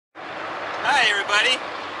Hi everybody,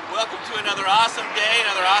 welcome to another awesome day,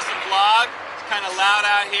 another awesome vlog. It's kind of loud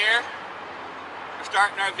out here. We're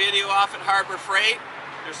starting our video off at Harbor Freight.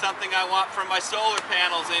 There's something I want from my solar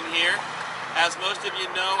panels in here. As most of you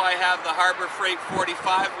know, I have the Harbor Freight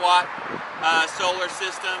 45 watt solar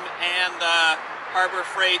system and the Harbor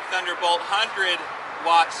Freight Thunderbolt 100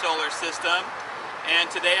 watt solar system.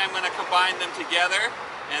 And today I'm going to combine them together,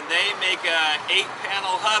 and they make an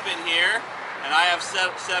 8-panel hub in here. And I have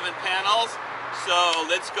 7 panels, so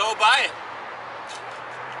let's go buy it.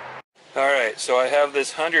 Alright, so I have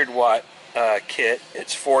this 100 watt kit.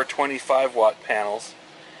 It's 4 25 watt panels.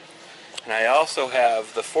 And I also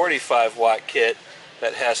have the 45 watt kit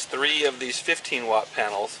that has 3 of these 15 watt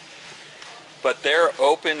panels. But their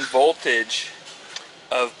open voltage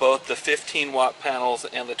of both the 15 watt panels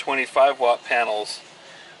and the 25 watt panels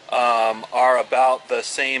are about the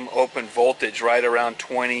same open voltage, right around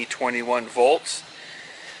 20-21 volts.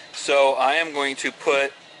 So I am going to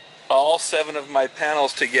put all 7 of my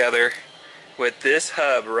panels together with this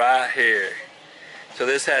hub right here. So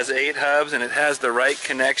this has 8 hubs and it has the right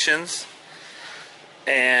connections.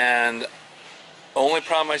 And only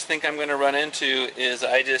problem I think I'm going to run into is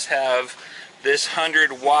I just have this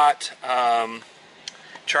 100 watt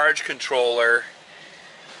charge controller,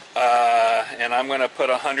 and I'm going to put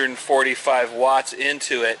 145 watts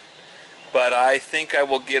into it, but I think I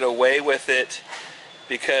will get away with it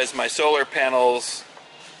because my solar panels,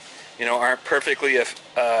 you know, aren't perfectly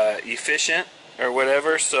efficient or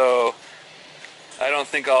whatever, so I don't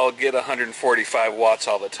think I'll get 145 watts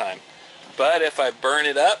all the time. But if I burn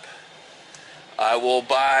it up, I will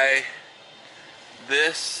buy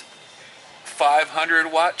this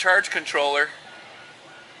 500 watt charge controller.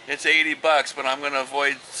 It's 80 bucks, but I'm going to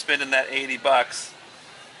avoid spending that 80 bucks.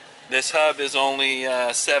 This hub is only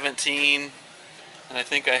 17, and I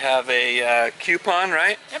think I have a coupon,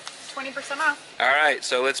 right? Yep, 20% off. Alright,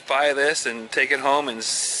 so let's buy this and take it home and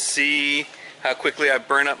see how quickly I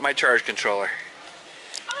burn up my charge controller.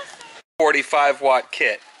 Awesome. 45 watt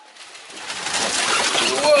kit.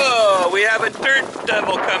 Whoa, we have a dirt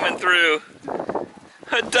devil coming through.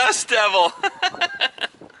 A dust devil.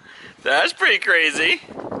 That's pretty crazy.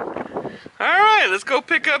 Alright, let's go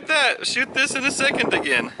pick up that. Shoot this in a second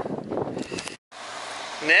again.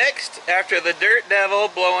 Next, after the dirt devil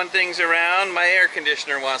blowing things around, my air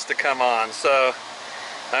conditioner wants to come on. So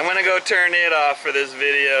I'm going to go turn it off for this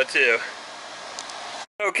video too.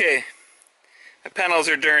 Okay, my panels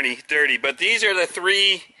are dirty, but these are the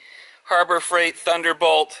 3 Harbor Freight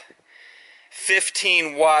Thunderbolt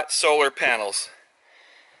 15 watt solar panels.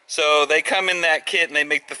 So they come in that kit and they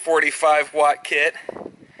make the 45 watt kit,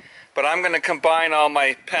 but I'm going to combine all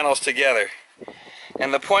my panels together.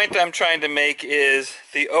 And the point I'm trying to make is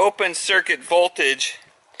the open circuit voltage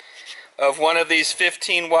of one of these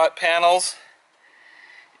 15 watt panels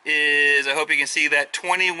is, I hope you can see that,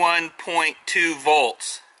 21.2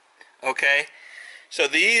 volts. Okay, so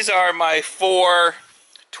these are my 4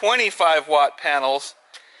 25 watt panels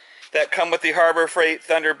that come with the Harbor Freight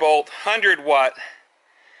Thunderbolt 100 watt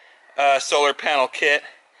solar panel kit,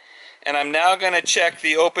 and I'm now going to check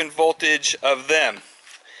the open voltage of them,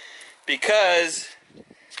 because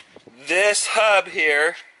this hub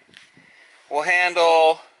here will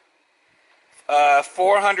handle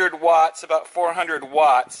 400 watts, about 400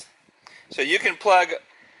 watts. So you can plug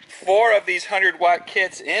 4 of these 100 watt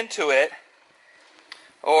kits into it,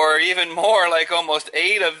 or even more, like almost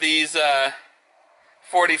 8 of these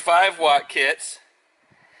 45 watt kits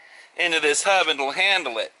into this hub, and it'll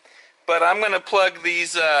handle it. But I'm going to plug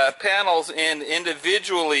these panels in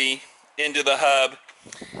individually into the hub,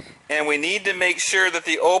 and we need to make sure that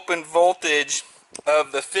the open voltage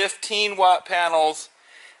of the 15 watt panels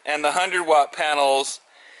and the 100 watt panels,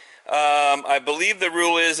 I believe the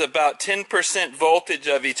rule is about 10% voltage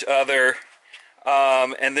of each other,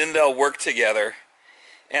 and then they'll work together.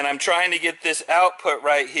 And I'm trying to get this output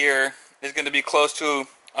right here is going to be close to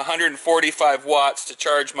 145 watts to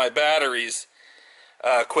charge my batteries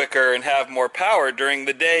quicker and have more power during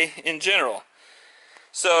the day in general.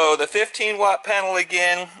 So the 15 watt panel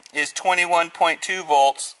again is 21.2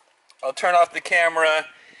 volts. I'll turn off the camera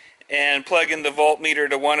and plug in the voltmeter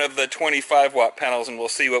to one of the 25 watt panels, and we'll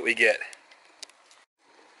see what we get.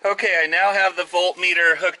 Okay, I now have the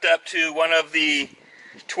voltmeter hooked up to one of the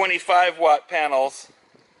 25 watt panels,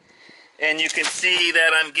 and you can see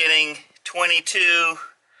that I'm getting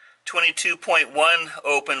 22.1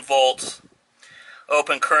 open volts,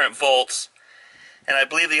 open current volts, and I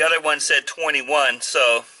believe the other one said 21,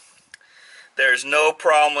 so there's no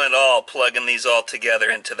problem at all plugging these all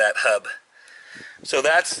together into that hub. So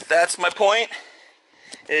that's my point,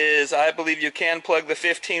 is I believe you can plug the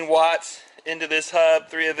 15 watts into this hub,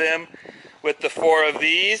 3 of them, with the 4 of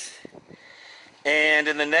these. And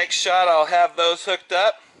in the next shot, I'll have those hooked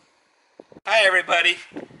up. Hi everybody.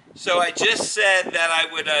 So I just said that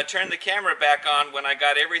I would turn the camera back on when I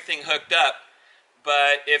got everything hooked up.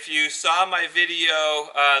 But if you saw my video,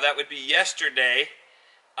 that would be yesterday.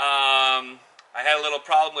 I had a little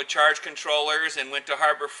problem with charge controllers and went to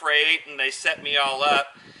Harbor Freight and they set me all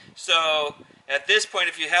up. So at this point,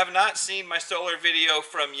 if you have not seen my solar video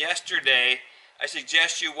from yesterday, I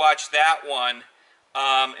suggest you watch that one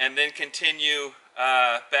and then continue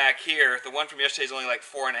back here. The one from yesterday is only like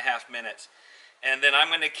 4.5 minutes. And then I'm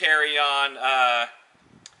going to carry on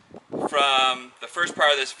from the first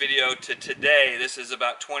part of this video to today. This is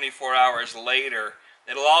about 24 hours later.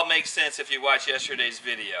 It'll all make sense if you watch yesterday's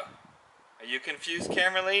video. Are you confused,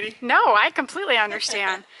 camera lady? No, I completely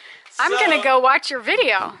understand. I'm going to go watch your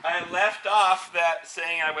video. I left off that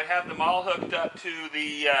saying I would have them all hooked up to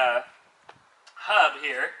the hub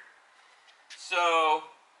here. So,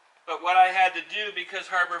 but what I had to do, because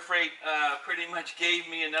Harbor Freight pretty much gave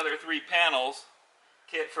me another 3 panels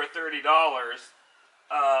kit for $30.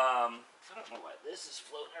 I don't know why this is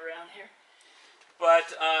floating around here. But,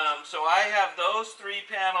 so I have those 3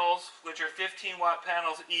 panels, which are 15-watt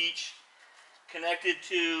panels each, connected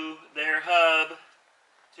to their hub,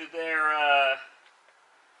 to their, I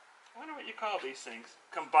wonder what you call these things,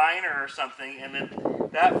 combiner or something, and then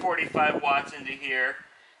that 45 watts into here.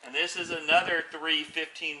 And this is another 3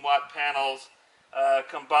 15-watt panels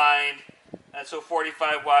combined, and so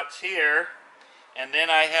 45 watts here. And then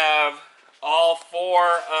I have all 4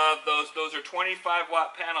 of those are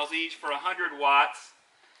 25-watt panels each for 100 watts.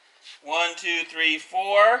 1, 2, 3,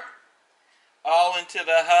 4, all into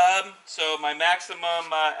the hub. So my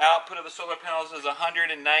maximum output of the solar panels is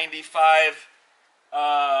 195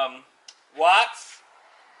 watts.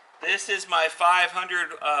 This is my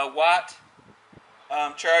 500 watt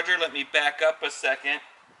charger. Let me back up a second.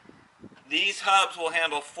 These hubs will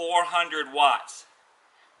handle 400 watts.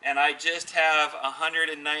 And I just have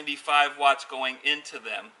 195 watts going into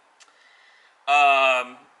them.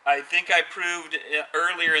 I think I proved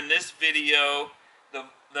earlier in this video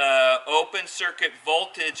the open circuit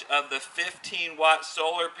voltage of the 15-watt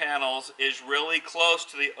solar panels is really close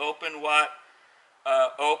to the open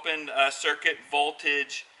circuit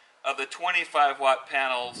voltage of the 25-watt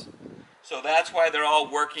panels. So that's why they're all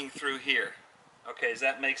working through here. Okay, does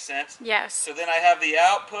that make sense? Yes. So then I have the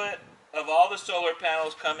output of all the solar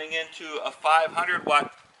panels coming into a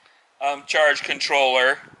 500-watt charge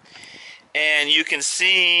controller. And you can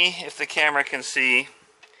see, if the camera can see,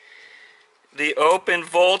 the open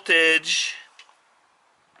voltage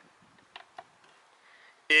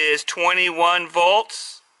is 21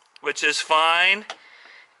 volts, which is fine.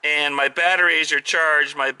 And my batteries are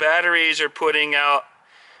charged. My batteries are putting out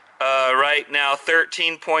right now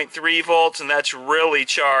 13.3 volts, and that's really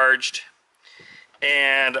charged.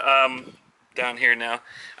 And down here now,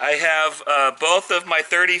 I have both of my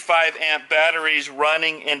 35 amp batteries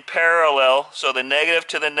running in parallel, so the negative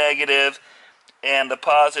to the negative and the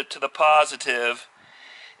positive to the positive.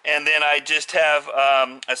 And then I just have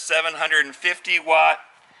a 750 watt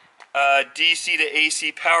DC to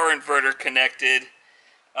AC power inverter connected.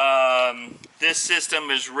 This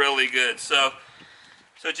system is really good. So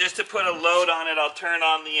just to put a load on it, I'll turn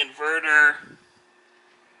on the inverter.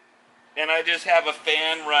 And I just have a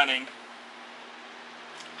fan running.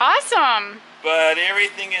 Awesome. But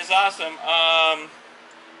everything is awesome.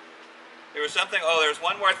 There was something, there's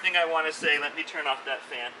one more thing I want to say. Let me turn off that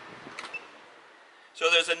fan. So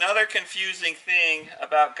there's another confusing thing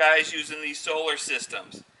about guys using these solar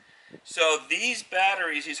systems. So these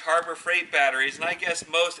batteries, these Harbor Freight batteries, and I guess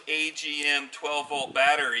most AGM 12-volt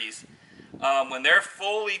batteries, when they're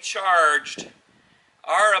fully charged,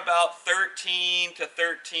 are about 13 to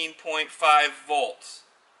 13.5 volts,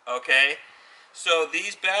 okay? So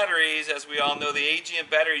these batteries, as we all know, the AGM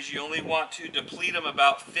batteries, you only want to deplete them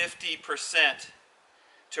about 50%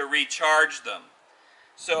 to recharge them.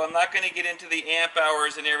 So I'm not going to get into the amp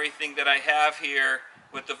hours and everything that I have here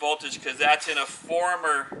with the voltage, because that's in a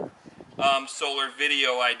former solar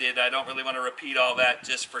video I did. I don't really want to repeat all that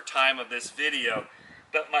just for time of this video.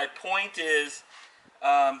 But my point is,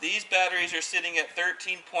 these batteries are sitting at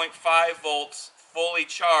 13.5 volts, fully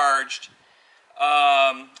charged.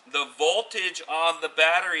 The voltage on the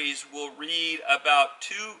batteries will read about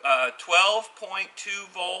 12.2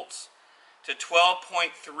 volts to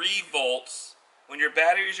 12.3 volts. When your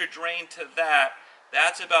batteries are drained to that,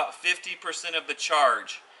 that's about 50% of the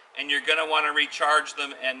charge. And you're going to want to recharge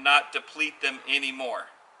them and not deplete them anymore.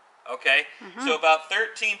 Okay? So about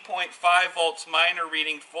 13.5 volts mine are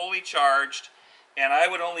reading fully charged. and I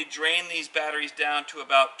would only drain these batteries down to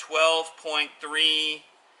about 12.3.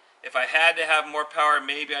 If I had to have more power,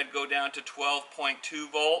 maybe I'd go down to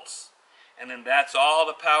 12.2 volts, and then that's all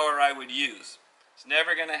the power I would use. It's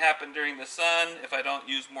never going to happen during the sun if I don't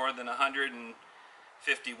use more than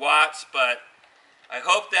 150 watts, but I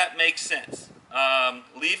hope that makes sense.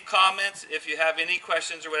 Leave comments if you have any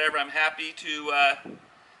questions or whatever. I'm happy to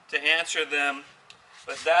answer them.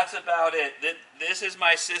 But that's about it. This is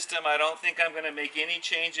my system. I don't think I'm going to make any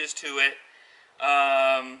changes to it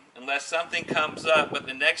unless something comes up. But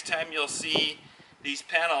the next time you'll see these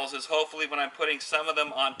panels is hopefully when I'm putting some of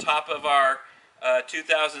them on top of our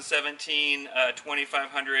 2017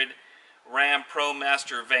 2500 Ram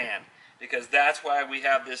Promaster van. Because that's why we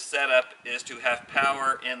have this setup, is to have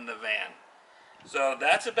power in the van. So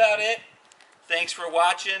that's about it. Thanks for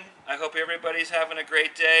watching. I hope everybody's having a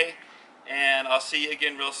great day, and I'll see you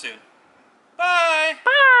again real soon. Bye!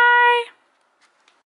 Bye!